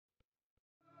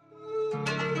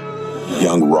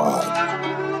Young Rod.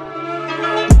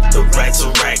 The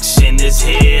resurrection is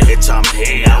here, bitch, I'm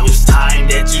here. Now it's time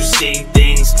that you see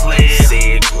things clear.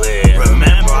 See it clear.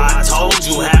 Remember I told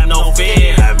you, have no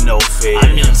fear. Have no fear.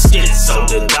 I'm young SKITZO,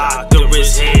 the doctor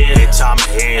is here. Bitch, I'm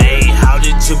here. Hey, how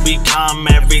did you become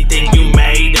everything you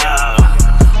made up?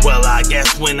 Well, I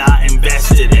guess when I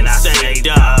invested and I saved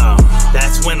up,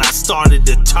 that's when I started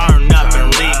to turn up and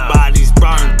leave bodies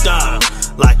burned up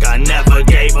like I never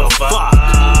gave a fuck.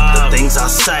 The things I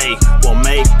say will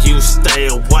make you stay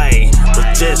away,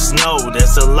 but just know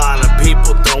there's a lot of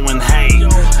people throwing hate.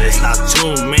 There's not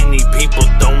too many people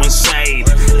throwing shade.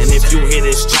 And if you hear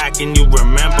this track and you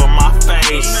remember my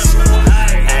face,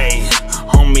 hey,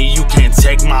 homie, you can't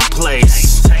take my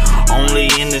place. Only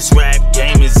in this rap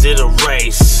game is it a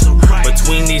race.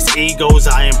 Between these egos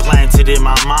I implanted in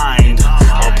my mind,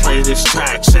 I'll play these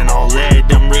tracks and I'll let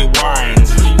them rewind.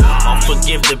 I'll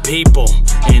forgive the people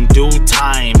in due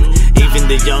time, even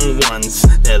the young ones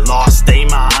that lost their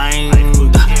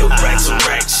mind. The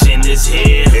resurrection is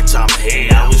here, bitch, I'm here.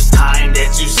 Now it's time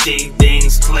that you see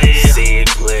things clear. See it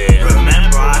clear.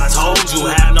 Remember I told you,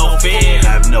 have no fear.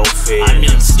 Have no fear. I'm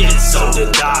young SKITZO,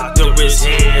 the doctor is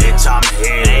here. Bitch, I'm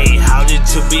here. Hey, how did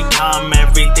you become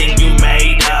everything you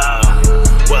made up?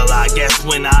 Well, I guess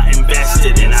when I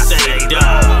invested and I saved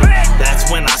up, that's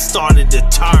when I started to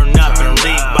turn up and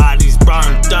leave bodies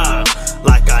burned up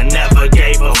like I never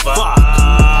gave a fuck.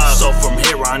 So from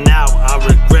here on out, I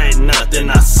regret nothing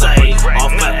I say. I'll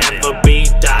forever be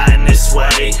dying this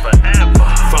way.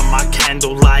 From my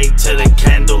candlelight to the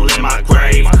candle in my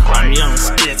grave, I'm young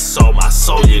SKITZO, my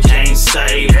soul you can't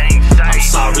save. I'm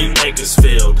sorry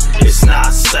Bakersfield, it's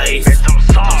not safe.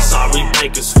 I'm sorry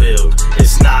Bakersfield,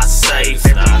 it's not safe.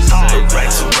 The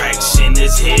resurrection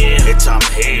is here, bitch, I'm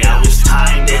here. Now it's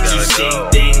time that you see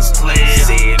things clear.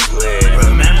 See it clear.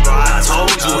 Remember I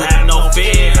told you, have no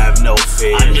fear. Have no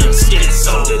fear. I'm young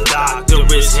SKITZO, the doctor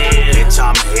is here. Bitch,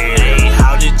 I'm here. Hey,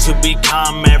 how did you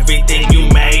become everything you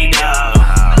made up?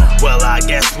 Well, I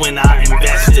guess when I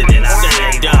invested and I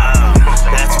saved up,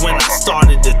 that's when I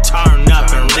started to turn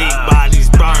up and leave